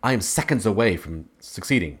feels like I'm seconds away from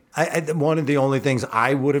succeeding. One of the only things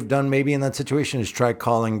I would have done maybe in that situation is try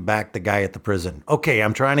calling back the guy at the prison. Okay,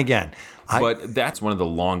 I'm trying again. But that's one of the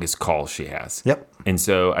longest calls she has. Yep. And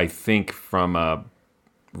so I think from a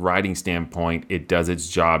writing standpoint, it does its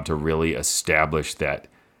job to really establish that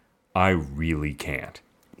I really can't.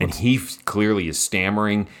 And he clearly is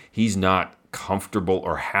stammering. He's not comfortable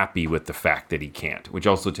or happy with the fact that he can't, which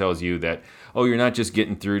also tells you that, oh, you're not just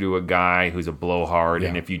getting through to a guy who's a blowhard,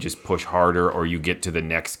 and if you just push harder or you get to the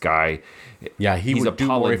next guy, he's would do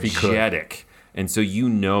more if he could. And so you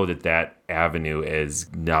know that avenue is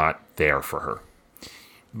not there for her.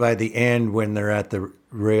 By the end, when they're at the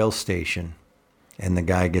rail station and the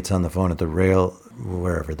guy gets on the phone at the rail,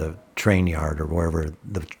 wherever, the train yard or wherever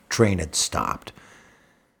the train had stopped,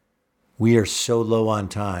 we are so low on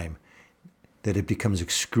time. that it becomes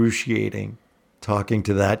excruciating talking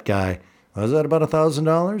to that guy. Was that about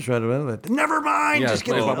 $1,000? Never mind. Yeah, just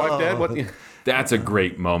get my wife dead? What? That's a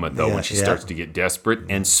great moment, though, when she starts to get desperate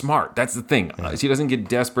and smart. That's the thing. She doesn't get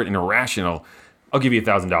desperate and irrational. I'll give you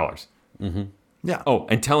 $1,000. Mm-hmm. Yeah. Oh,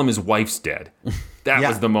 and tell him his wife's dead. That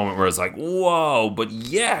was the moment where it's like, whoa, but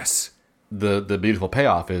yes. The beautiful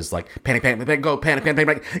payoff is like, panic, panic, panic, go, panic, panic,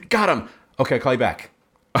 panic, panic. Got him. Okay, I'll call you back.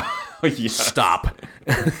 Stop.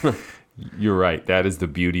 You're right. That is the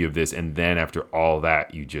beauty of this. And then after all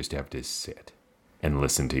that, you just have to sit and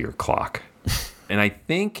listen to your clock. And I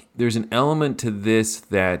think there's an element to this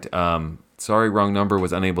that Sorry, Wrong Number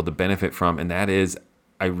was unable to benefit from, and that is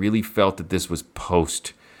I really felt that this was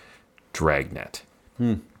post-Dragnet.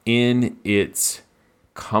 In its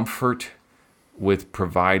comfort with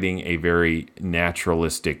providing a very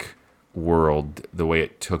naturalistic world, the way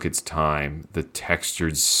it took its time, the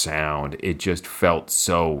textured sound, it just felt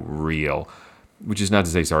so real. Which is not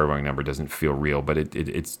to say Sorry, Wrong Number doesn't feel real, but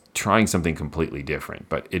it's trying something completely different.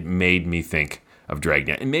 But it made me think of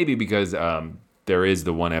Dragnet. And maybe because there is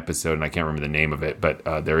the one episode, and I can't remember the name of it, but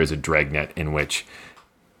there is a Dragnet in which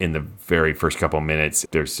in the very first couple minutes,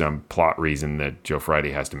 there's some plot reason that Joe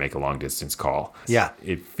Friday has to make a long-distance call. Yeah.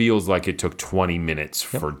 It feels like it took 20 minutes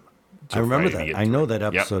for I remember that. I know that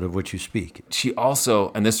episode of which you speak. She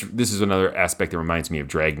also, and this is another aspect that reminds me of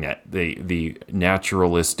Dragnet, the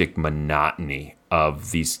naturalistic monotony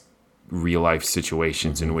of these real-life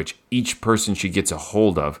situations in which each person she gets a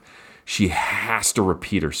hold of, she has to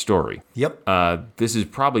repeat her story. Yep. This is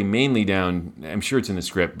probably mainly down, I'm sure it's in the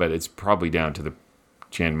script, but it's probably down to the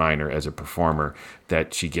Jan Miner as a performer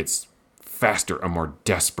that she gets faster and more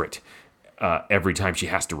desperate every time she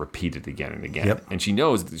has to repeat it again and again. Yep. And she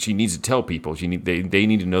knows that she needs to tell people. They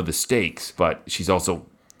need to know the stakes, but she's also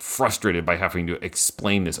frustrated by having to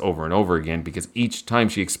explain this over and over again because each time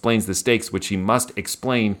she explains the stakes, which she must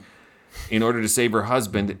explain in order to save her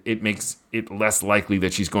husband, it makes it less likely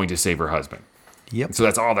that she's going to save her husband. Yep. So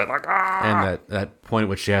that's all that And that point at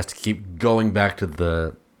which she has to keep going back to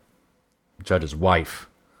the judge's wife,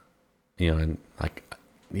 and like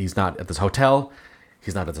he's not at this hotel,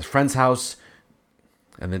 he's not at his friend's house,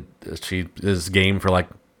 and then she is game for like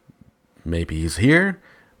maybe he's here,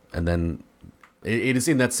 and then it is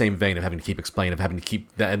in that same vein of having to keep explaining, of having to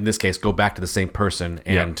keep that in this case go back to the same person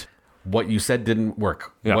and what you said didn't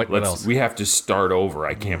work. Yeah, what else? We have to start over.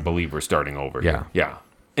 I can't believe we're starting over. Yeah. Here. Yeah.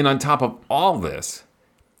 And on top of all this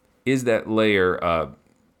is that layer,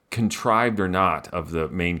 contrived or not, of the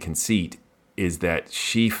main conceit is that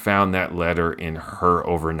she found that letter in her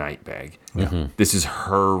overnight bag. This is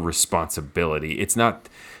her responsibility. It's not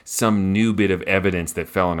some new bit of evidence that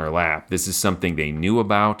fell in her lap. This is something they knew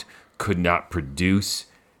about, could not produce,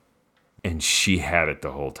 and she had it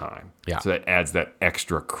the whole time. Yeah. So that adds that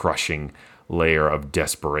extra crushing layer of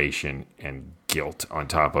desperation and guilt on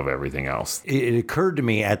top of everything else. It occurred to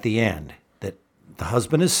me at the end that the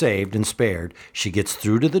husband is saved and spared. She gets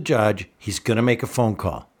through to the judge. He's going to make a phone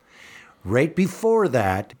call. Right before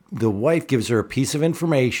that, the wife gives her a piece of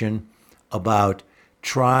information about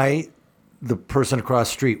try the person across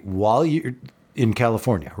the street while you're in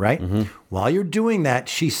California, right? While you're doing that,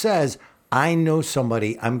 she says, I know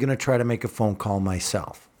somebody. I'm going to try to make a phone call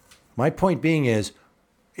myself. My point being is,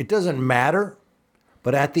 it doesn't matter,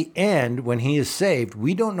 but at the end, when he is saved,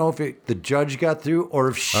 we don't know if the judge got through or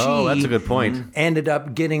if she that's a good point. ended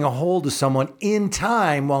up getting a hold of someone in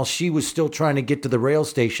time while she was still trying to get to the rail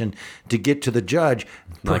station to get to the judge.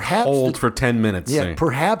 Like hold for 10 minutes. Yeah,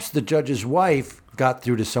 perhaps the judge's wife got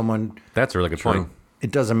through to someone. That's a really good point.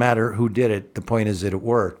 It doesn't matter who did it. The point is that it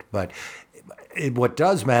worked. But what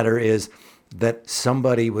does matter is that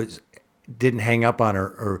somebody didn't hang up on her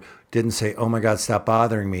or didn't say, oh my God, stop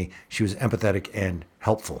bothering me. She was empathetic and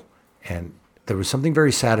helpful. And there was something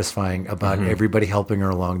very satisfying about everybody helping her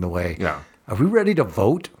along the way. Yeah. Are we ready to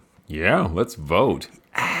vote? Yeah, let's vote.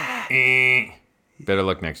 Better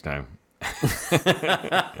luck next time.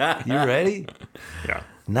 You ready? Yeah.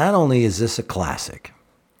 Not only is this a classic.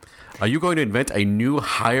 Are you going to invent a new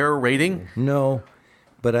higher rating? No,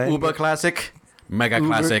 but Uber classic? Mega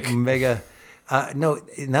classic? Mega. No,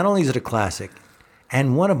 not only is it a classic,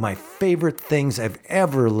 and one of my favorite things I've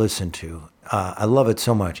ever listened to. I love it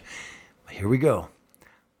so much. Here we go.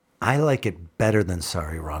 I like it better than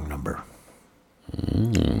Sorry, Wrong Number.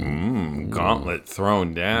 Gauntlet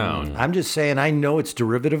thrown down. I'm just saying, I know it's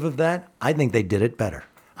derivative of that. I think they did it better.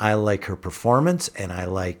 I like her performance, and I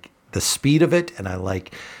like the speed of it, and I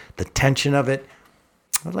like the tension of it.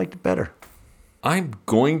 I liked it better. I'm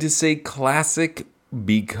going to say classic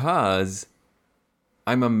because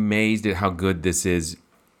I'm amazed at how good this is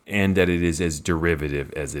and that it is as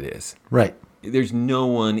derivative as it is. Right. there's no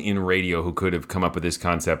one in radio who could have come up with this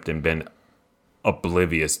concept and been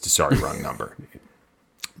oblivious to Sorry Wrong Number.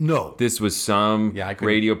 No. This was some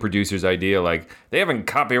radio producer's idea. Like, they haven't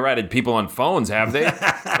copyrighted people on phones, have they?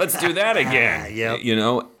 Let's do that again. Yep. You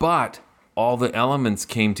know, but all the elements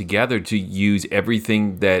came together to use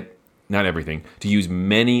not everything, to use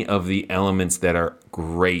many of the elements that are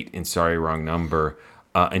great in Sorry Wrong Number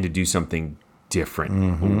and to do something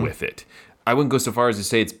different with it. I wouldn't go so far as to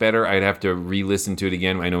say it's better. I'd have to re-listen to it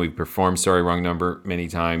again. I know we've performed Sorry Wrong Number many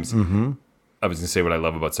times. I was going to say what I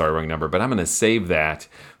love about Sorry Wrong Number, but I'm going to save that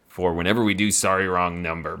for whenever we do Sorry Wrong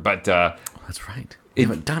Number. But that's right. We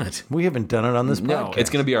haven't done it. We haven't done it on this podcast. No, it's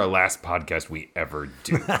going to be our last podcast we ever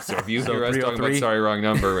do. So if you hear us talking about Sorry Wrong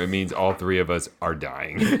Number, it means all three of us are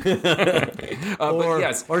dying.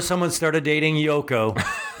 Or someone started dating Yoko.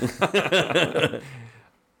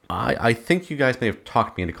 I think you guys may have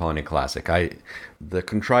talked me into calling it a classic. The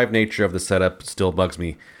contrived nature of the setup still bugs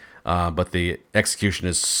me, but the execution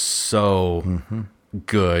is so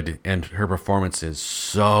good, and her performance is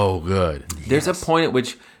so good. There's a point at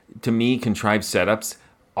which, to me, contrived setups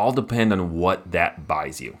all depend on what that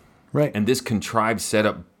buys you. Right. And this contrived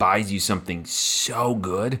setup buys you something so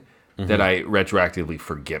good that I retroactively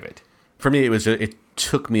forgive it. For me, it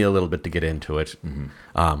took me a little bit to get into it,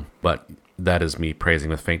 but that is me praising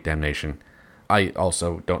with faint damnation. I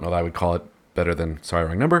also don't know that I would call it better than Sorry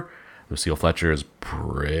Wrong Number. Lucille Fletcher is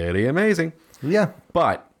pretty amazing. Yeah.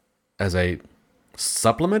 But as a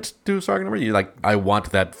supplement to Sorry Wrong Number, I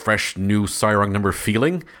want that fresh, new Sorry Wrong Number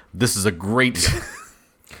feeling. This is a great...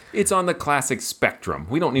 It's on the classic spectrum.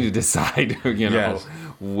 We don't need to decide,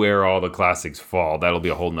 where all the classics fall. That'll be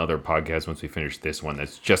a whole nother podcast once we finish this one.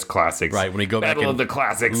 That's just classics. Right, when we go Battle back of the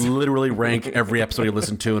classics. Literally rank every episode you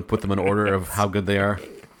listen to and put them in order of how good they are.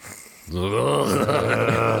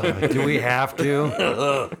 Do we have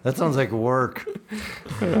to? That sounds like work.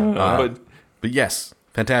 But yes,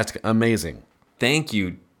 fantastic, amazing. Thank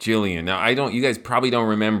you, Jillion. Now, you guys probably don't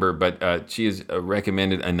remember, but she has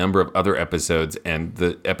recommended a number of other episodes, and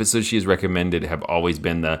the episodes she has recommended have always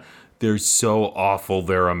been they're so awful,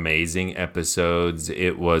 they're amazing episodes.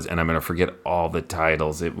 It was, and I'm going to forget all the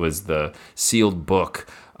titles, it was the sealed book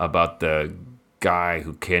about the guy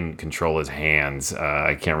who can control his hands.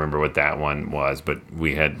 I can't remember what that one was, but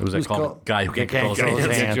we had... It was called Guy Who Can't Control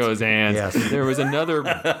His Hands. Yes. There was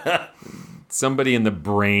another... Somebody in the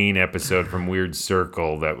Brain episode from Weird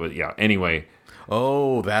Circle that was, anyway.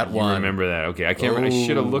 Oh, that one. You remember that? Okay, I can't remember. I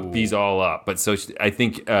should have looked these all up. But so I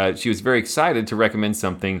think she was very excited to recommend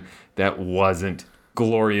something that wasn't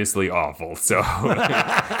gloriously awful. So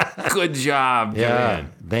good job, Jillian.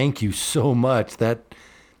 Thank you so much. That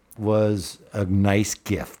was a nice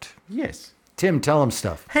gift. Yes. Tim, tell them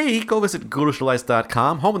stuff. Hey, go visit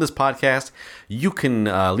GhoulisDelights.com, home of this podcast. You can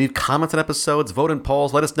leave comments on episodes, vote in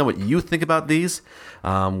polls, let us know what you think about these.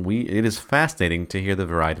 It is fascinating to hear the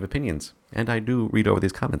variety of opinions, and I do read over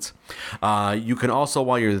these comments. You can also,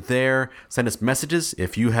 while you're there, send us messages.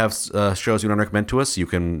 If you have shows you want to recommend to us, you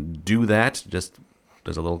can do that.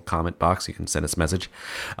 There's a little comment box. You can send us a message.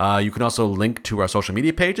 You can also link to our social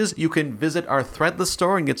media pages. You can visit our Threadless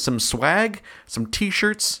store and get some swag, some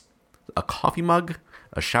T-shirts, a coffee mug,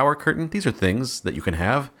 a shower curtain. These are things that you can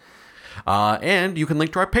have. And you can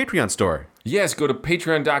link to our Patreon store. Yes, go to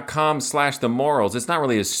patreon.com/themorals. It's not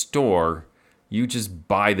really a store. You just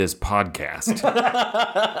buy this podcast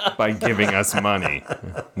by giving us money,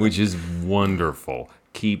 which is wonderful.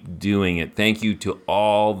 Keep doing it. Thank you to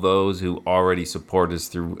all those who already support us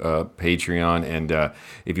through Patreon. And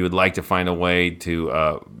if you would like to find a way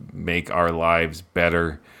to make our lives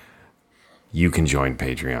better, you can join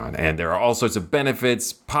Patreon. And there are all sorts of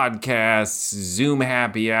benefits, podcasts, Zoom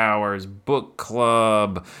happy hours, book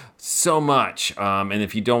club, so much. And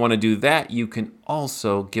if you don't want to do that, you can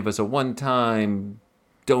also give us a one-time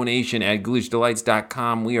donation at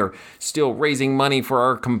GhoulisDelights.com. We are still raising money for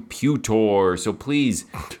our computer, so please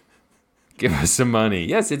give us some money.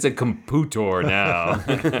 Yes, it's a computer now.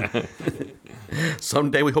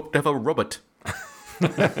 Someday we hope to have a robot.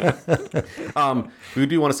 We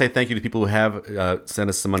do want to say thank you to people who have sent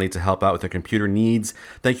us some money to help out with their computer needs.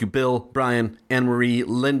 Thank you, Bill, Brian, Anne-Marie,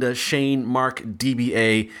 Linda, Shane, Mark,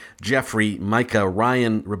 DBA, Jeffrey, Micah,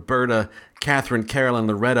 Ryan, Roberta, Catherine, Carolyn,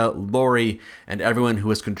 Loretta, Lori, and everyone who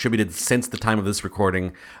has contributed since the time of this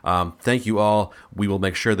recording. Thank you all. We will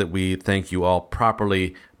make sure that we thank you all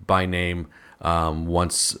properly by name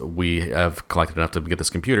once we have collected enough to get this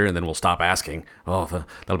computer, and then we'll stop asking. Oh,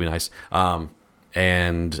 that'll be nice.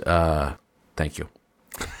 And thank you.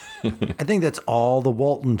 I think that's all the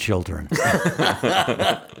Walton children.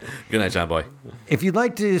 Good night, John Boy. If you'd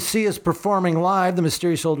like to see us performing live, the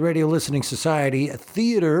Mysterious Old Radio Listening Society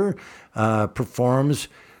Theater performs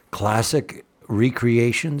classic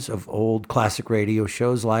recreations of old classic radio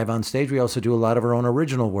shows live on stage. We also do a lot of our own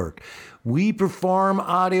original work. We perform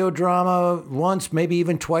audio drama once, maybe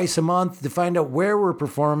even twice a month. To find out where we're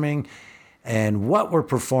performing and what we're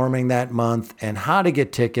performing that month and how to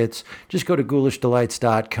get tickets, just go to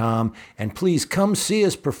ghoulishdelights.com and please come see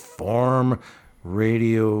us perform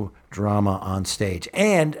radio drama on stage.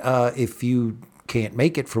 And if you can't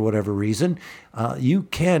make it for whatever reason, you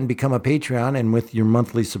can become a Patreon, and with your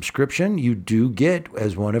monthly subscription, you do get,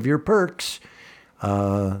 as one of your perks,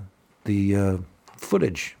 the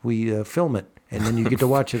footage. We film it, and then you get to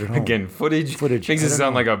watch it at home. Again, footage makes it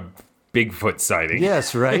sound like a Bigfoot sighting.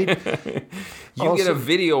 Yes, right? You get a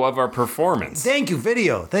video of our performance. Thank you,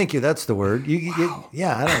 video. Thank you, that's the word.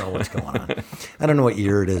 Yeah, I don't know what's going on. I don't know what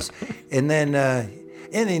year it is. And then,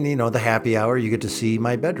 the happy hour, you get to see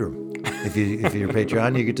my bedroom. If you're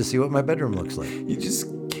Patreon, you get to see what my bedroom looks like. You just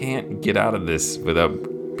can't get out of this without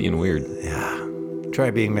being weird. Yeah.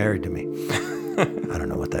 Try being married to me. I don't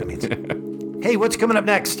know what that means. Hey, what's coming up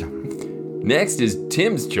next? Next is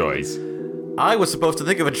Tim's choice. I was supposed to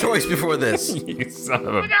think of a choice before this. You son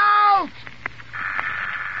of a... Look out!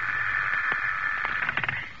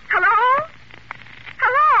 Hello?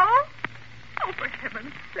 Hello? Oh, for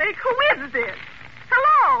heaven's sake, who is this?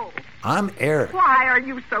 Hello? I'm Eric. Why are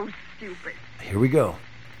you so stupid? Here we go.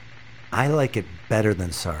 I like it better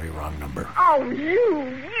than sorry, wrong number. Oh,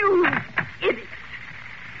 you idiot.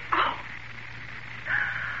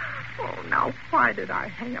 Oh, now, why did I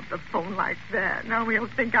hang up the phone like that? Now he'll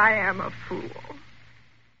think I am a fool.